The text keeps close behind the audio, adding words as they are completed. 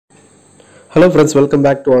Hello friends, welcome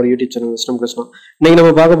back to our YouTube channel Krishna. இன்னைக்கு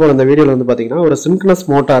நம்ம பார்க்க போற இந்த வீடியோல வந்து பாத்தீங்கன்னா ஒரு synchronous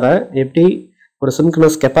மோட்டாரை எப்படி ஒரு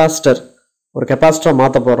synchronous capacitor ஒரு கெபாசிட்டரா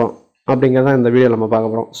மாத்த போறோம் அப்படிங்கறத இந்த வீடியோல நம்ம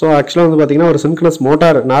பார்க்க போறோம். சோ एक्चुअली வந்து பாத்தீங்கன்னா ஒரு synchronous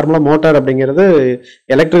மோட்டார் நார்மலா மோட்டார் அப்படிங்கிறது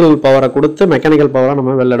எலக்ட்ரிக்கல் பவரை கொடுத்து மெக்கானிக்கல் பவரா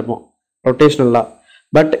நம்ம வெளிய எடுப்போம் ரொட்டேஷனலா.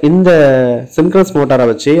 பட் இந்த synchronous மோட்டாரை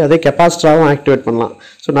வச்சு அதே கெபாசிட்டராவும் ஆக்டிவேட் பண்ணலாம்.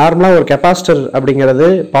 சோ நார்மலா ஒரு கெபாசிட்டர் அப்படிங்கிறது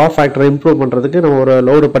பவர் ஃபேக்டரை இம்ப்ரூவ் பண்றதுக்கு நம்ம ஒரு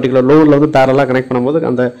லோட் பர்టిక్యులர் லோட்ல வந்து parallel கனெக்ட் பண்ணும்போது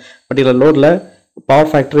அந்த பர்టిక్యులர் லோட்ல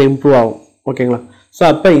பவர் ஃபேக்டர் இம்ப்ரூவ் ஆகும். ஓகேங்களா? சோ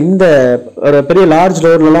அப்ப இந்த ஒரு பெரிய லார்ஜ்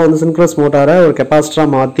லோட்லலாம் வந்து synchronous மோட்டாரை ஒரு கெபாசிட்டரா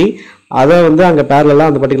மாத்தி அதை வந்து அங்க parallel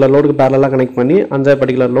அந்த பர்టిక్యులர் லோடுக்கு parallel கனெக்ட் பண்ணி அந்த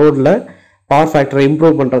பர்టిక్యులர் லோட்ல பவர் ஃபேக்டரை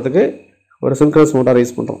இம்ப்ரூவ் பண்றதுக்கு ஒரு synchronous மோட்டார்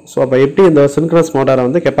யூஸ் பண்றோம். சோ அப்ப எப்படி இந்த synchronous மோட்டாரை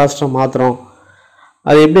வந்து கெபாசிட்டரா மாத்துறோம்,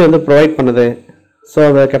 அது எப்படி வந்து ப்ரொவைட் பண்ணுது, ஸோ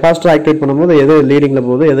அந்த கெபாசிட்டர் ஆக்டிவேட் பண்ணும்போது எது லீடிங்கில்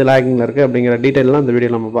போகுது எது லேகிங்கில் இருக்குது அப்படிங்கிற டீட்டெயிலாம் இந்த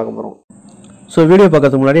வீடியோவில் நம்ம பார்க்க போகிறோம். ஸோ வீடியோ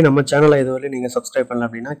பார்க்கறதுக்கு முன்னாடி நம்ம சேனலை இதுவரை நீங்கள் சப்ஸ்கிரைப் பண்ணல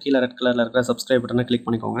அப்படின்னா கீழே ரெட் கலரில் இருக்கிற சப்ஸ்கிரைப் பட்டனை கிளிக்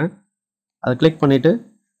பண்ணிக்கோங்க. அதை கிளிக் பண்ணிவிட்டு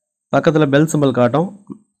பக்கத்தில் பெல் சிம்பிள் காட்டும்,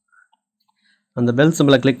 அந்த பெல்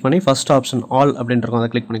சிம்பிளை கிளிக் பண்ணி ஃபர்ஸ்ட் ஆப்ஷன் ஆல் அப்படின்ட்டு இருக்கும்,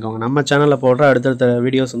 அதை கிளிக் பண்ணிக்கோங்க. நம்ம சேனலில் போடுற அடுத்தடுத்த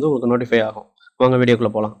வீடியோஸ் வந்து உங்களுக்கு நோட்டிஃபை ஆகும். வாங்க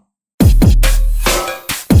வீடியோக்குள்ளே போகலாம்.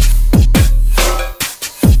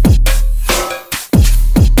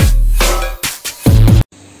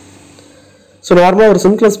 ஸோ நார்மலாக ஒரு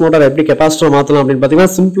synchronous மோட்டார் எப்படி கெபாசிட்டர் மாற்றலாம் அப்படின்னு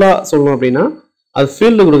பார்த்தீங்கன்னா சிம்பிளாக சொல்லணும் அப்படின்னா அது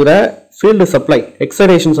ஃபீல்டு கொடுக்குற ஃபீல்டு சப்ளை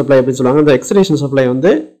எக்ஸைடேஷன் சப்ளை அப்படின்னு சொல்லுவாங்க. அந்த எக்ஸைடேஷன் சப்ளை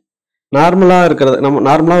வந்து நார்மலாக இருக்கிறது நம்ம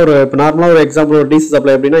நார்மலாக ஒரு எக்ஸாம்பிள் ஒரு டிசி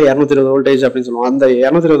சப்ளை அப்படின்னா 220 வோல்டேஜ் அப்படின்னு சொல்லுவோம். அந்த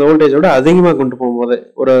 220 வோல்டேஜோட அதிகமாக கொண்டு போகும்போது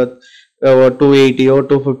ஒரு 280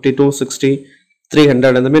 250 260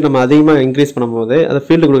 300 அந்த மாதிரி நம்ம அதிகமாக இன்க்ரீஸ் பண்ணும்போது அந்த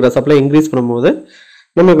ஃபீல்டு கொடுக்குற சப்ளை இன்க்ரீஸ் பண்ணும்போது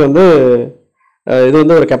நமக்கு வந்து இது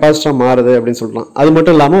வந்து ஒரு கெபாசிட்டரா மாறுது அப்படின்னு சொல்லலாம். அது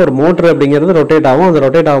மட்டும் இல்லாமல் ஒரு மோட்டர் அப்படிங்கிறது ரொட்டேட் ஆகும். அந்த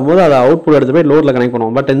ரொட்டேட் ஆகும்போது அதை அவுட்புட் எடுத்து போய் லோடில் கனெக்ட்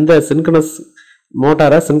பண்ணுவோம். பட் இந்த synchronous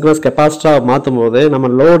மோட்டாரை synchronous கெபாசிட்டரா மாற்றும் போது நம்ம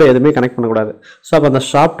லோடு எதுவுமே கனெக்ட் பண்ணக்கூடாது. ஸோ அப்போ அந்த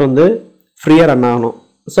ஷாஃப்ட் வந்து ஃப்ரீயாக ரன் ஆகணும்.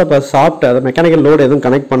 ஸோ அப்போ ஷாஃப்ட் அதை மெக்கானிக்கல் லோடு எதுவும்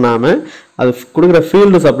கனெக்ட் பண்ணாமல் அது கொடுக்குற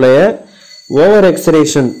ஃபீல்டு சப்ளையை ஓவர்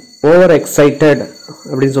எக்ஸைட்டட்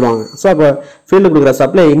அப்படின்னு சொல்லுவாங்க. ஸோ அப்போ ஃபீல்டு கொடுக்குற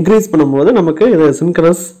சப்ளை இன்க்ரீஸ் பண்ணும்போது நமக்கு இது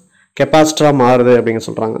synchronous கெபாசிட்டரா மாறுது அப்படின்னு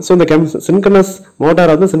சொல்றாங்க. ஸோ இந்த synchronous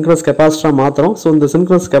மோட்டார் வந்து synchronous கெபாசிட்டரா மாத்துறோம். ஸோ இந்த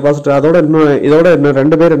synchronous கெபாசிட்டர் இதோட இன்னும்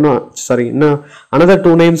ரெண்டு பேர் இன்னும் another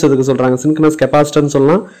 2 names இதுக்கு சொல்றாங்க. synchronous கெபாசிட்டர்னு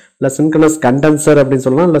சொல்லலாம், இல்லை synchronous condenser அப்படின்னு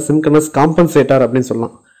சொல்லலாம், இல்லை synchronous compensator அப்படின்னு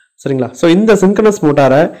சொல்லலாம். சரிங்களா? ஸோ இந்த synchronous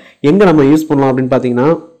மோட்டாரை எங்க நம்ம யூஸ் பண்ணலாம் அப்படின்னு பார்த்தீங்கன்னா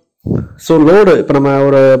ஸோ லோடு இப்போ நம்ம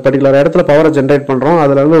ஒரு பர்டிகுலர் இடத்துல பவரை ஜென்ரேட் பண்ணுறோம்.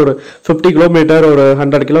 அதில் வந்து ஒரு 50 கிலோமீட்டர் ஒரு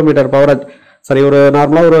 100 கிலோமீட்டர் பவரை ஒரு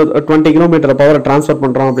நார்மலாக ஒரு 20 கிலோமீட்டர் பவரை ட்ரான்ஸ்ஃபர்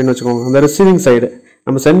பண்ணுறோம் அப்படின்னு வச்சுக்கோங்க. அந்த ரிசீவிங் சைடு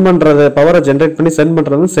நம்ம சென்ட் பண்ணுறது பவரை ஜென்ரேட் பண்ணி சென்ட்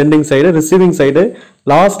பண்ணுறது சென்டிங் சைடு, ரிசீவிங் சைடு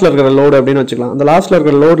லாஸ்ட்டில் இருக்கிற லோடு அப்படின்னு வச்சுக்கலாம். அந்த லாஸ்ட்டில்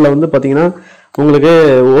இருக்கிற லோடில் வந்து பார்த்தீங்கன்னா உங்களுக்கு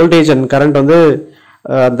வோல்டேஜ் அண்ட் கரண்ட் வந்து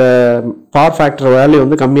அந்த பவர் ஃபேக்டர் வேல்யூ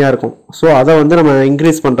வந்து கம்மியாக இருக்கும். ஸோ அதை வந்து நம்ம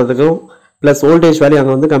இன்க்ரீஸ் பண்ணுறதுக்கும் ப்ளஸ் வோல்டேஜ் வேல்யூ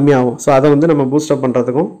அங்கே வந்து கம்மியாகும். ஸோ அதை வந்து நம்ம பூஸ்டப்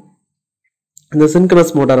பண்ணுறதுக்கும் இந்த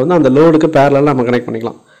synchronous மோட்டார் வந்து அந்த லோடுக்கு பேரலாக நம்ம கனெக்ட்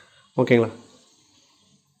பண்ணிக்கலாம். ஓகேங்களா?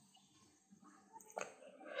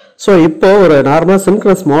 ஸோ இப்போ ஒரு நார்மலாக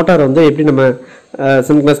synchronous மோட்டார் வந்து எப்படி நம்ம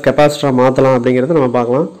synchronous கெபாசிட்டராக மாற்றலாம் அப்படிங்கிறது நம்ம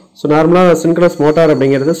பார்க்கலாம். ஸோ நார்மலாக synchronous மோட்டார்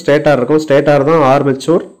அப்படிங்கிறது ஸ்டேட்டார் இருக்கும். ஸ்டேட்டார் தான்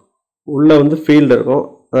ஆர்மெச்சூர், உள்ளே வந்து ஃபீல்டு இருக்கும்,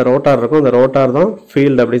 அந்த ரோட்டார் இருக்கும், அந்த ரோட்டார் தான்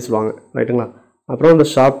ஃபீல்டு அப்படின்னு சொல்லுவாங்க. ரைட்டுங்களா? அப்புறம் இந்த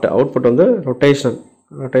ஷாஃப்ட் அவுட்புட் வந்து ரொட்டேஷன்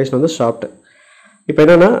வந்து ஷாஃப்ட். இப்போ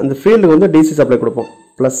என்னென்னா இந்த ஃபீல்டுக்கு வந்து டிசி சப்ளை கொடுப்போம்,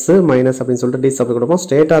 ப்ளஸ்ஸு மைனஸ் அப்படின்னு சொல்லிட்டு டிசி சப்ளை கொடுப்போம்.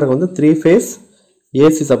 ஸ்டேட்டாருக்கு வந்து 3 phase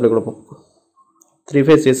ஏசி சப்ளை கொடுப்போம், 3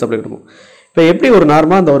 phase ஏசி சப்ளை கொடுப்போம். இப்போ எப்படி ஒரு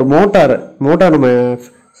நார்மலாக அந்த ஒரு மோட்டார் நம்ம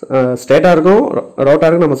ஸ்டேட்டாருக்கும்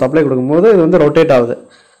ரோட்டாருக்கும் நம்ம சப்ளை கொடுக்கும்போது இது வந்து ரொட்டேட் ஆகுது.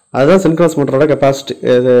 அதுதான் synchronous மோட்டாரோட கெப்பாசிட்டி,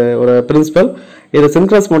 இது ஒரு பிரின்சிபல். இது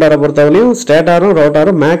synchronous மோட்டாரை பொறுத்தவரையும் ஸ்டேட்டாரும்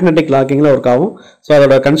ரோட்டாரும் மேக்னெட்டிக் லாக்கிங்கில் ஒர்க் ஆகும். ஸோ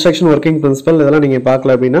அதோட கன்ஸ்ட்ரக்ஷன் ஒர்க்கிங் பிரின்சிபல் இதெல்லாம் நீங்கள்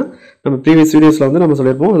பார்க்கல அப்படின்னா நம்ம ப்ரீவியஸ் வீடியோஸில் வந்து நம்ம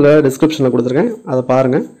சொல்லியிருப்போம், இல்லை டிஸ்கிரிப்ஷனில் கொடுத்துருக்கேன், அதை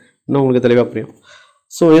பாருங்கள், இன்னும் உங்களுக்கு தெளிவாக புரியும்.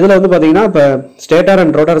 ஸோ இதில் வந்து பார்த்தீங்கன்னா இப்போ ஸ்டேட்டார்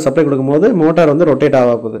அண்ட் ரோட்டார் சப்ளை கொடுக்கும்போது மோட்டார் வந்து ரொட்டேட்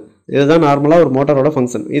ஆக போகுது. இதுதான் நார்மலாக ஒரு மோட்டாரோட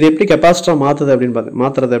ஃபங்க்ஷன். இது எப்படி கெபாசிட்டராக மாற்றுறது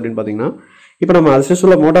அப்படின்னு பார்த்தீங்கன்னா இப்போ நம்ம அது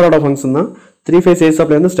யூஸ்வலாக மோட்டாரோட ஃபங்க்ஷன் தான் 3 phase ஏசி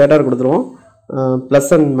சப்ளை வந்து ஸ்டேட்டார் கொடுத்துருவோம்,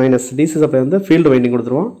 plus and minus DC supply வந்து ஃபீல்டு வைண்டிங்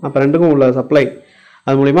கொடுத்துருவோம். அப்போ ரெண்டுக்கும் உள்ள சப்ளை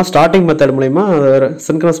அது மூலிமா ஸ்டார்டிங் மெத்தட் மூலிமா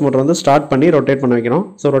synchronous மோட்டர் வந்து ஸ்டார்ட் பண்ணி ரொட்டேட் பண்ண வைக்கிறோம்.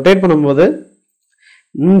 ஸோ ரொட்டேட் பண்ணும்போது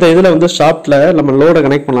இந்த இதில் வந்து ஷாஃப்ட்டில் நம்ம லோடை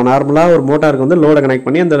கனெக்ட் பண்ணலாம். நார்மலாக ஒரு மோட்டாருக்கு வந்து லோடை கனெக்ட்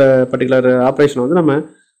பண்ணி அந்த பர்டிகுலர் ஆப்ரேஷனை வந்து நம்ம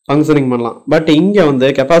ஃபங்க்ஷனிங் பண்ணலாம். பட் இங்கே வந்து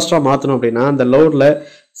கெபாசிட்டராக மாற்றணும் அப்படின்னா அந்த லோடில்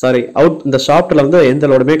இந்த ஷாஃப்ட்டில் வந்து எந்த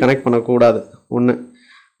லோடுமே கனெக்ட் பண்ணக்கூடாது ஒன்று.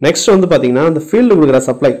 நெக்ஸ்ட் வந்து பார்த்தீங்கன்னா அந்த ஃபீல்டு கொடுக்குற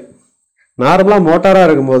சப்ளை நார்மலாக மோட்டாராக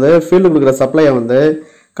இருக்கும்போது ஃபீல்டு கொடுக்குற சப்ளையை வந்து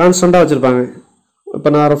கான்ஸ்டண்ட்டாக வச்சுருப்பாங்க. இப்போ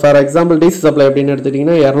நான் ஃபார் எக்ஸாம்பிள் டிசி சப்ளை அப்படின்னு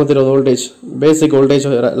எடுத்துக்கிட்டிங்கன்னா 220 வோல்டேஜ் பேசிக்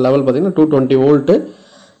வோல்டேஜ் லெவல் பார்த்தீங்கன்னா 220 volt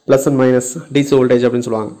plus and minus DC voltage அப்படின்னு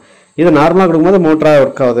சொல்லுவாங்க. இது நார்மலாக கொடுக்கும்போது மோட்டராக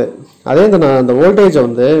ஒர்க் ஆகுது. அதே அந்த வோல்டேஜை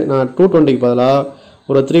வந்து நான் 220க்கு பதிலாக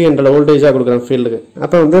ஒரு 300 வோல்டேஜாக கொடுக்குறேன் ஃபீல்டுக்கு.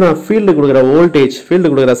 அப்போ வந்து நான் ஃபீல்டு கொடுக்குற வோல்டேஜ், ஃபீல்டு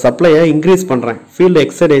கொடுக்குற சப்ளையை இன்க்ரீஸ் பண்ணுறேன், ஃபீல்டு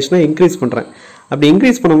எக்ஸைடேஷனை இன்க்ரீஸ் பண்ணுறேன். அப்படி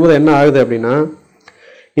இன்க்ரீஸ் பண்ணும்போது என்ன ஆகுது அப்படின்னா,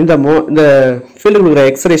 இந்த ஃபீல்டு கொடுக்குற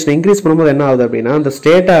எக்ஸைடேஷனை இன்க்ரீஸ் பண்ணும்போது என்ன ஆகுது அப்படின்னா, இந்த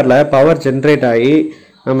ஸ்டேட்டாரில் பவர் ஜென்ரேட் ஆகி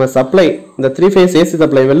நம்ம சப்ளை இந்த 3 ஃபேஸ் ஏசி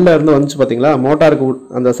சப்ளை வெளில இருந்து வந்துச்சு பார்த்தீங்களா, மோட்டாருக்கு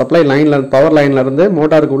அந்த சப்ளை லைனில் பவர் லைனில் இருந்து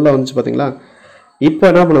மோட்டாருக்கு உள்ளே வந்துச்சு பார்த்தீங்களா. இப்போ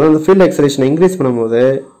என்ன பண்ணுது, அந்த ஃபீல்டு எக்ஸைடேஷனை இன்க்ரீஸ் பண்ணும்போது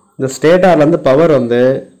இந்த ஸ்டேட்டார்லேருந்து பவர் வந்து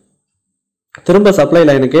திரும்ப சப்ளை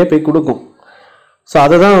லைனுக்கே போய் கொடுக்கும். ஸோ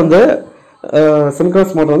அதுதான் வந்து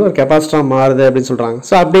சின்க்ரோனஸ் மோட்டர் வந்து ஒரு கெப்பாசிட்டராக மாறுது அப்படின்னு சொல்கிறாங்க.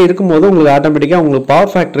 ஸோ அப்படி இருக்கும்போது உங்களுக்கு ஆட்டோமேட்டிக்காக உங்களுக்கு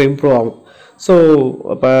பவர் ஃபேக்டர் இம்ப்ரூவ் ஆகும். ஸோ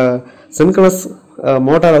இப்போ சின்க்ரோனஸ்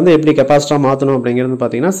மோட்டார் வந்து எப்படி கெப்பாசிட்டராக மாற்றணும் அப்படிங்கிறது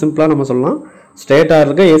பார்த்தீங்கன்னா சிம்பிளாக நம்ம சொல்லலாம்.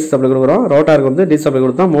 ஸ்டேட்டாருக்கு ஏசி சப்ளை கொடுக்குறோம், ரோட்டாருக்கு வந்து டி சப்ளை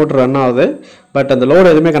கொடுத்தா மோட்டர் ரன் ஆகுது. பட் அந்த லோடு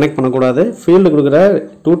எதுவுமே கனெக்ட் பண்ணக்கூடாது. ஃபீல்டு கொடுக்குற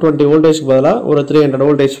 220 வோல்டேஜ்க்கு பதிலாக ஒரு 300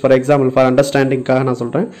 வோல்டேஜ், ஃபார் எக்ஸாம்பிள் ஃபார் அண்டர்ஸ்டாண்டிங்காக நான்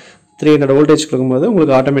சொல்கிறேன், 300 வோல்டேஜ் கொடுக்கும்போது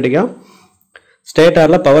உங்களுக்கு ஆட்டோமேட்டிக்காக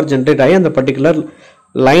ஸ்டேட்டாரில் பவர் ஜென்ரேட் ஆகி அந்த பர்டிகுலர்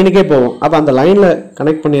லைனுக்கே போகும். அப்போ அந்த லைனில்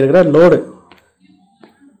கனெக்ட் பண்ணியிருக்கிற லோடு,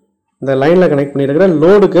 இந்த லைனில் கனெக்ட் பண்ணியிருக்கிற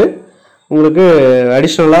லோடுக்கு உங்களுக்கு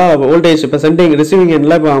அடிஷ்னலாக வோல்டேஜ் இப்போ சென்டிங் ரிசீவிங்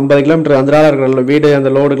எண்டில் இப்போ 50 கிலோமீட்டர் அந்த இருக்கிற வீடு அந்த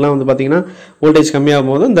லோடுக்குலாம் வந்து பார்த்தீங்கன்னா வோல்டேஜ்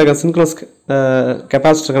கம்மியாகும் போது இந்த சின்க்ரோனஸ்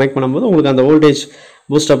கெப்பாசிட்டர் கனெக்ட் பண்ணும்போது உங்களுக்கு அந்த வோல்டேஜ்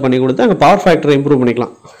பூஸ்டப் பண்ணி கொடுத்து அங்கே பவர் ஃபேக்டரை இம்ப்ரூவ்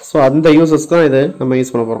பண்ணிக்கலாம். ஸோ அந்த யூசஸ்க்கு தான் இது நம்ம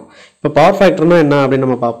யூஸ் பண்ண போகிறோம். இப்போ பவர் ஃபேக்டர்னா என்ன அப்படின்னு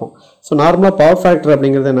நம்ம பார்ப்போம். ஸோ நார்மலாக பவர் ஃபேக்டர்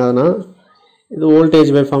அப்படிங்கிறது என்னதுன்னா, இது வோல்டேஜ்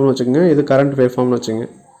வேவ் ஃபார்ம்னு வச்சுக்கோங்க, இது கரண்ட் வேவ் ஃபார்ம்னு வச்சுங்க.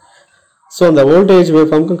 ஸோ அந்த voltage wave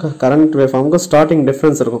ஃபார்முக்கும் current wave ஃபார்முக்கும் starting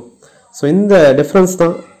difference இருக்கும். ஸோ இந்த டிஃப்ரென்ஸ்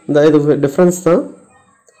தான் இது டிஃப்ரென்ஸ் தான்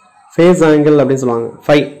ஃபேஸ் ஆங்கிள் அப்படின்னு சொல்லுவாங்க,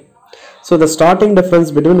 five. So the starting difference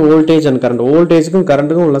between voltage and current, வோல்டேஜுக்கும்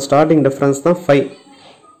கரண்ட்டுக்கும் உள்ள ஸ்டார்டிங் டிஃப்ரென்ஸ் தான் ஃபை.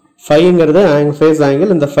 ஃபைங்கிறது phase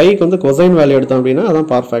angle. இந்த ஃபைக்கு வந்து கொசைன் வேல்யூ எடுத்தோம் அப்படின்னா அதான்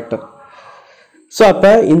பவர் ஃபேக்டர். ஸோ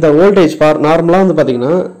அப்போ இந்த வோல்டேஜ் நார்மலாக வந்து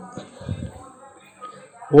பார்த்தீங்கன்னா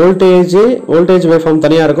வோல்டேஜ் வேவ் ஃபார்ம்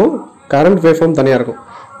தனியாக இருக்கும், கரண்ட் வேவ் ஃபார்ம் தனியாக இருக்கும்.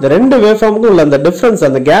 இந்த ரெண்டு வேவ் ஃபார்முக்கும் உள்ள அந்த டிஃப்ரென்ஸ்,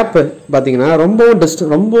 அந்த கேப்பு பார்த்தீங்கன்னா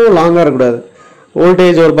ரொம்ப லாங்காக இருக்கக்கூடாது.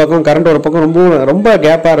 வோல்டேஜ் ஒரு பக்கம் கரண்ட் ஒரு பக்கம் ரொம்ப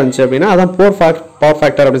கேப்பாக இருந்துச்சு அப்படின்னா அதான் பவர்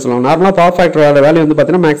ஃபேக்டர் அப்படின்னு சொல்லுவாங்க. நார்மலாக பவர் ஃபேக்டரோட வேல்யூ வந்து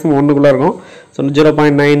பார்த்தீங்கன்னா மேக்ஸிமம் 1க்குள்ளே இருக்கும். ஸோ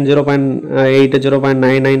 0.9, 0.8,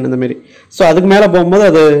 0.99 அந்த மாதிரி. ஸோ அதுக்கு மேலே போகும்போது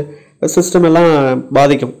அது சிஸ்டம் எல்லாம்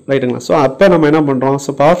பாதிக்கும், ரைட்டுங்களா. ஸோ அப்போ நம்ம என்ன பண்ணுறோம்,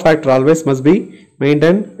 so power factor always must be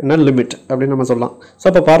maintain என்ன லிமிட் அப்படின்னு நம்ம சொல்லலாம். ஸோ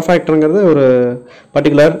அப்போ பவர் ஃபேக்டருங்கிறது ஒரு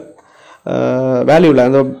பர்டிகுலர் வேல்யூவில்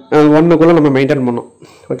அந்த 1க்குள்ளே நம்ம மெயின்டைன் பண்ணோம்,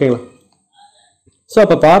 ஓகேங்களா. ஸோ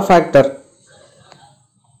அப்போ பவர் ஃபேக்டர்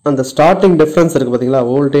அந்த ஸ்டார்டிங் டிஃப்ரென்ஸ் இருக்குது பார்த்தீங்களா,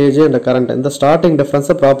 வோல்டேஜ் அண்ட் கரண்ட், இந்த ஸ்டார்டிங்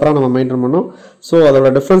டிஃப்ரென்ஸை ப்ராப்பராக நம்ம மெயின்டைன் பண்ணோம். ஸோ அதோட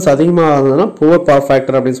டிஃப்ரென்ஸ் அதிகமாக இருந்ததுன்னா புவர் பவர்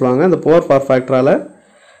ஃபேக்டர் அப்படின்னு சொல்லுவாங்க. இந்த புவர் பவர் ஃபேக்டரால்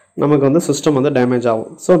நமக்கு வந்து சிஸ்டம் வந்து டேமேஜ் ஆகும்.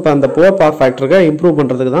 ஸோ இப்போ அந்த புவர் பவர் ஃபேக்டருக்கு இம்ப்ரூவ்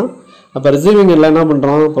பண்ணுறதுக்கு தான் அப்போ ரிசீவிங் இல்லை என்ன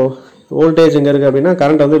பண்ணுறோம், இப்போ வோல்டேஜ் எங்கே இருக்குது அப்படின்னா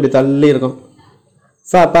கரண்ட் வந்து இப்படி தள்ளி இருக்கும்.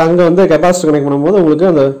 ஸோ அப்போ அங்கே வந்து கெப்பாசிட்டர் கனெக்ட் பண்ணும்போது உங்களுக்கு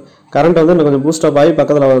அந்த கரண்ட் வந்து இன்னும் கொஞ்சம் பூஸ்டப் ஆகி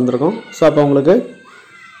பக்கத்தில் வந்துருக்கும். ஸோ அப்போ உங்களுக்கு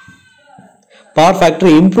பவர்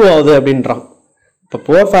ஃபேக்டர் இம்ப்ரூவ் ஆகுது அப்படின்றான். இப்போ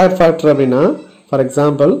புவர் பவர் ஃபேக்டர் அப்படின்னா ஃபார்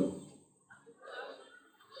எக்ஸாம்பிள்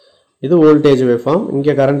இது வோல்டேஜ் வேவ் ஃபார்ம்,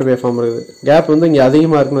 இங்கே கரண்ட் வேவ் ஃபார்ம் இருக்குது, கேப் வந்து இங்கே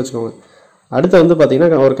அதிகமாக இருக்குன்னு வச்சுக்கோங்க. அடுத்து வந்து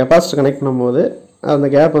பார்த்தீங்கன்னா ஒரு கெப்பாசிட்டர் கனெக்ட் பண்ணும்போது அந்த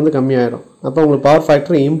கேப் வந்து கம்மியாயிடும். அப்போ உங்களுக்கு பவர்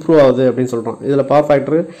ஃபேக்டர் இம்ப்ரூவ் ஆகுது அப்படின்னு சொல்கிறோம். இதில் பவர்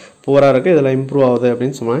ஃபேக்டர் புவராக இருக்குது, இதில் இம்ப்ரூவ் ஆகுது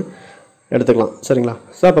அப்படின்னு சும்மா எடுத்துக்கலாம், சரிங்களா.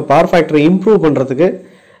 ஸோ அப்போ பவர் ஃபேக்டர் இம்ப்ரூவ் பண்ணுறதுக்கு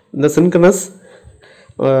இந்த சின்க்ரனஸ்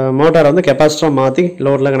மோட்டாரை வந்து கெப்பாசிட்டராக மாற்றி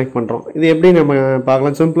லோடில் கனெக்ட் பண்ணுறோம். இது எப்படி நம்ம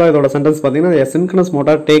பார்க்கலாம், சிம்பிளாக இதோட சென்டென்ஸ் பார்த்தீங்கன்னா, synchronous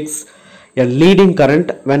motor tax a leading current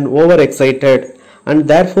when over excited and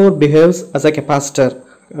therefore behaves as a capacitor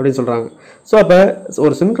அப்படின்னு சொல்கிறாங்க. ஸோ அப்போ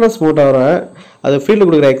ஒரு சின்க்ரனஸ் மோட்டாரை அது ஃபீல்டு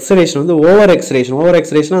கொடுக்குற எக்ஸைடேஷன் வந்து ஓவர்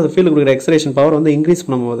எக்ஸைடேஷன் அது ஃபீல்டு கொடுக்குற எக்ஸைடேஷன் பவர் வந்து இன்க்ரீஸ்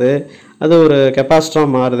பண்ணும்போது அது ஒரு கெப்பாசிட்டராக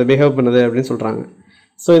மாறுது, பிஹேவ் பண்ணுது அப்படின்னு சொல்கிறாங்க.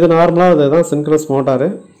 ஸோ இது நார்மலாக இதுதான் சின்க்ரனஸ் மோட்டாரு.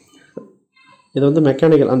 இது வந்து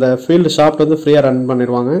மெக்கானிக்கல், அந்த ஃபீல்டு ஷாஃப்ட் வந்து ஃப்ரீயாக ரன்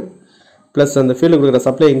பண்ணிடுவாங்க. ப்ளஸ் அந்த ஃபீல்டு கொடுக்குற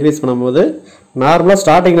சப்ளை இன்க்ரீஸ் பண்ணும்போது நார்மலாக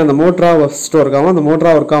ஸ்டார்டிங்கில் அந்த மோட்டராக ஃபஸ்ட்டு ஒர்க் ஆகும். அந்த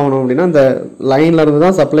மோட்டராக ஒர்க் ஆகணும் அப்படின்னா அந்த லைனில் இருந்து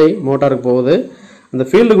தான் சப்ளை மோட்டாருக்கு போகுது. அந்த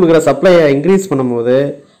ஃபீல்டு கொடுக்குற சப்ளையை இன்க்ரீஸ் பண்ணும்போது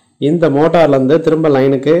இந்த மோட்டார்லேருந்து திரும்ப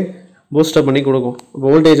லைனுக்கு பூஸ்டப் பண்ணி கொடுக்கும்,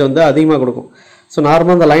 வோல்டேஜ் வந்து அதிகமாக கொடுக்கும். ஸோ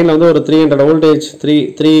நார்மலாக அந்த லைனில் வந்து ஒரு 300 வோல்டேஜ்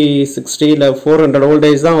 360 இல்லை 400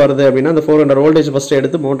 வோல்டேஜ் தான் வருது அப்படின்னா அந்த 400 வோல்டேஜ் ஃபஸ்ட்டு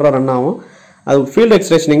எடுத்து மோட்டராக ரன் ஆகும். அது ஃபீல்டு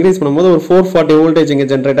எக்ஸ்டேஷன் இன்க்ரீஸ் பண்ணும்போது ஒரு 440 வோல்டேஜ் இங்கே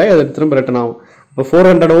ஜென்ரேட் ஆகி அது திரும்ப ரிட்டன் ஆகும். இப்போ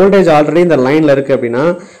 400 வோல்டேஜ் ஆல்ரெடி இந்த லைனில் இருக்குது அப்படின்னா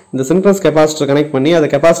இந்த சின்க்ரனஸ் கெப்பாசிட்டர் கனெக்ட் பண்ணி அதை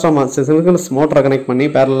கெப்பாசிட்டராக சின்க்ரனஸ் மோட்டரை கனெக்ட் பண்ணி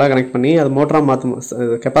பேரலாக கனெக்ட் பண்ணி அது மோட்டராக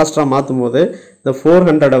கெப்பாசிட்டராக மாற்றும் போது இந்த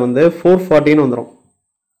 400 வந்து 440ன்னு வந்துடும்.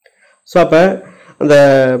 ஸோ அப்போ அந்த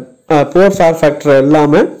புவர் பவர் ஃபேக்டர்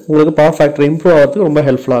இல்லாமல் உங்களுக்கு பவர் ஃபேக்டர் இம்ப்ரூவ் ஆகிறதுக்கு ரொம்ப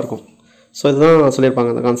ஹெல்ப்ஃபுல்லாக இருக்கும். ஸோ இதுதான்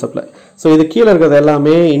சொல்லியிருப்பாங்க அந்த கான்செப்டில். ஸோ இது கீழே இருக்கிறது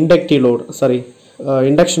எல்லாமே இண்டக்டிவ் லோடு,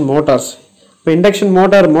 இண்டக்ஷன் மோட்டார்ஸ். இப்போ இண்டக்ஷன்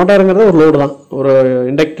மோட்டாருங்கிறது ஒரு லோடு தான், ஒரு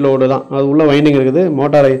இண்டக்ட் லோடு தான். அது உள்ள வைண்டிங் இருக்குது.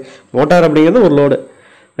 மோட்டார் அப்படிங்கிறது ஒரு லோடு,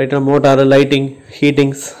 ரைட்டா? மோட்டார், லைட்டிங்,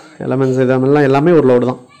 ஹீட்டிங்ஸ், எலமெண்ட்ஸ் இதெல்லாம் எல்லாமே ஒரு லோடு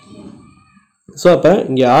தான். ஸோ அப்போ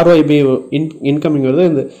இங்கே ஆர்ஒய்பி இன்கமிங் வருது.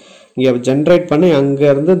 இந்த இங்கே ஜென்ரேட் பண்ணி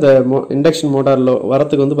அங்கேருந்து இந்த இண்டக்ஷன் மோட்டாரில்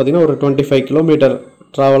வரத்துக்கு வந்து பார்த்திங்கன்னா ஒரு 25 கிலோமீட்டர்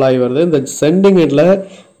ட்ராவல் ஆகி வருது. இந்த சென்டிங் எண்டில்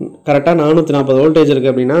கரெக்டாக 440 வோல்டேஜ்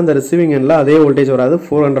இருக்குது அப்படின்னா அந்த ரிசீவிங் எண்டில் அதே வோல்டேஜ் வராது,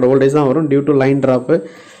 400 வோல்டேஜ் தான் வரும், due to line drop,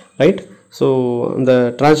 right? So அந்த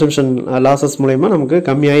டிரான்ஸ்மிஷன் லாஸஸ் மூலயமா நமக்கு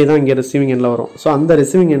கம்மியாகி தான் இங்கே ரிசீவிங் எண்டில் வரும். ஸோ அந்த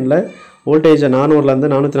ரிசீவிங் எண்டில் வோல்டேஜை 400லேருந்து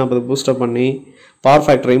 440 பூஸ்டப் பண்ணி பவர்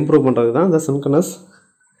ஃபேக்டரை இம்ப்ரூவ் பண்ணுறது தான் இந்த சின்க்ரோனஸ்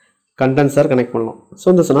கண்டென்சர் கனெக்ட் பண்ணலாம். ஸோ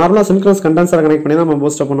இந்த நார்மலாக சின்க்ரோனஸ் கண்டென்சரை கனெக்ட் பண்ணி தான் நம்ம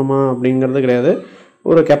பூஸ்டப் பண்ணுமா அப்படிங்கிறது கிடையாது.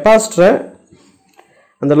 ஒரு கெப்பாசிட்டரை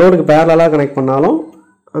அந்த லோடுக்கு பேரலாக கனெக்ட் பண்ணாலும்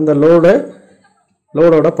அந்த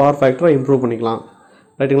லோடோட பவர் ஃபேக்டரை இம்ப்ரூவ் பண்ணிக்கலாம்,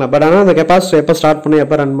 ரைட்டுங்களா? பட் ஆனால் அந்த கெப்பாசிட்டர் எப்போ ஸ்டார்ட் பண்ணி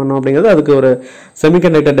எப்போ ரன் பண்ணோம் அப்படிங்கிறது அதுக்கு ஒரு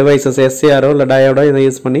செமிகண்டக்டர் டிவைசஸ் எஸ்சிஆரோ இல்லை டயோடோ இதை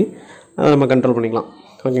யூஸ் பண்ணி அதை நம்ம கண்ட்ரோல் பண்ணிக்கலாம்,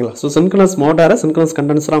 ஓகேங்களா? ஸோ சின்க்ரோனஸ் மோட்டாரை சின்க்ரோனஸ்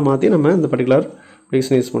கண்டென்சராக மாற்றி நம்ம இந்த பர்டிகுலர்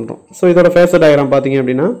ரீசன் யூஸ் பண்ணுறோம். ஸோ இதோட ஃபேஸர் டயக்ராம் பார்த்தீங்க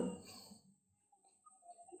அப்படின்னா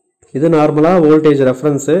இது நார்மலாக வோல்டேஜ்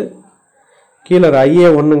ரெஃபரன்ஸு, கீழே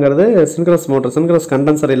IA1ங்கிறது சின்க்ரோனஸ் மோட்டர், சின்க்ரோனஸ்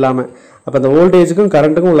கண்டென்சர் இல்லாமல். அப்போ அந்த வோல்டேஜுக்கும்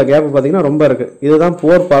கரண்ட்டுக்கும் உள்ள கேப் பார்த்திங்கன்னா ரொம்ப இருக்குது. இதுதான்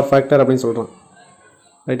புவர் பவர் ஃபேக்டர் அப்படின்னு சொல்கிறோம்,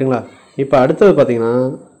 ரைட்டுங்களா? இப்போ அடுத்தது பார்த்திங்கன்னா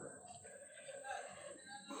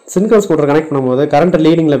சின்க்ரோனஸ் மோட்டர் கனெக்ட் பண்ணும்போது கரண்ட்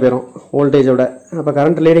லீடிங்கில் போயிடும் வோல்டேஜோட. அப்போ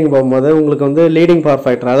கரண்ட் லீடிங் போகும்போது உங்களுக்கு வந்து லீடிங் பவர்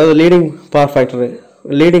ஃபேக்டர், அதாவது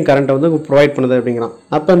லீடிங் கரண்ட்டை வந்து ப்ரொவைட் பண்ணுது அப்படிங்கிறான்.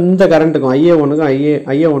 அப்போ இந்த கரண்ட்டுக்கும் IA1க்கும்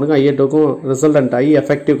IA2க்கும் ரிசல்டன்ட்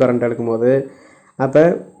எஃபெக்டிவ் கரண்ட் எடுக்கும்போது அப்போ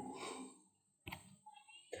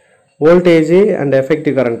வோல்டேஜ் அண்ட்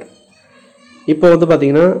எஃபெக்டிவ் கரண்ட் இப்போ வந்து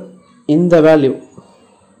பார்த்திங்கன்னா இந்த வேல்யூ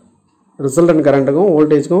ரிசல்டன்ட் கரண்ட்டுக்கும்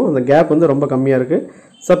வோல்டேஜுக்கும் அந்த கேப் வந்து ரொம்ப கம்மியாக இருக்குது.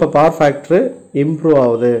 ஸோ அப்போ பவர் ஃபேக்டரு இம்ப்ரூவ்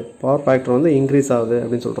ஆகுது, பவர் ஃபேக்டர் வந்து இன்க்ரீஸ் ஆகுது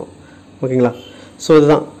அப்படின்னு சொல்கிறோம், ஓகேங்களா? ஸோ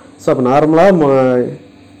இதுதான். ஸோ அப்போ நார்மலாக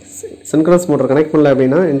சின்க்ரோனஸ் மோட்டர் கனெக்ட் பண்ணல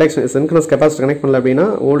அப்படின்னா, சின்க்ரோனஸ் கெப்பாசிட்டர் கனெக்ட் பண்ணல அப்படின்னா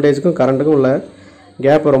வோல்டேஜுக்கும் கரண்ட்டுக்கும் உள்ள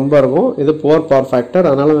கேப் ரொம்ப இருக்கும். இது புவர் பவர் ஃபேக்டர்,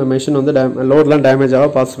 அதனால் மெஷின் வந்து லோட்லாம் டேமேஜ் ஆக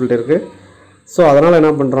பாசிபிலிட்டி இருக்குது. ஸோ அதனால்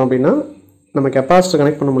என்ன பண்ணுறோம் அப்படின்னா நம்ம கெப்பாசிட்டர்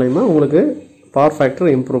கனெக்ட் பண்ண மூலமா உங்களுக்கு பவர்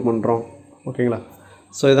ஃபேக்டர் இம்ப்ரூவ் பண்ணுறோம், ஓகேங்களா?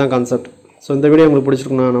 ஸோ இதுதான் கான்செப்ட். ஸோ இந்த வீடியோ உங்களுக்கு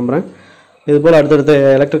பிடிச்சிருக்குன்னு நான் நம்புகிறேன். இதுபோல் அடுத்தடுத்த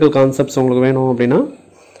எலக்ட்ரிக்கல் கான்செப்ட்ஸ் உங்களுக்கு வேணும் அப்படின்னா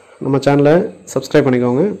நம்ம சேனலை சப்ஸ்கிரைப்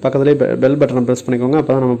பண்ணிக்கோங்க, பக்கத்துலேயே பெல் பட்டனை ப்ரெஸ் பண்ணிக்கோங்க.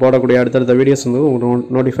 அப்போ தான் நம்ம போடக்கூடிய அடுத்தடுத்த வீடியோஸ் வந்து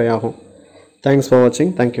உங்களுக்கு நோட்டிஃபை ஆகும். தேங்க்ஸ் ஃபார்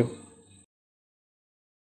வாட்சிங். தேங்க்யூ.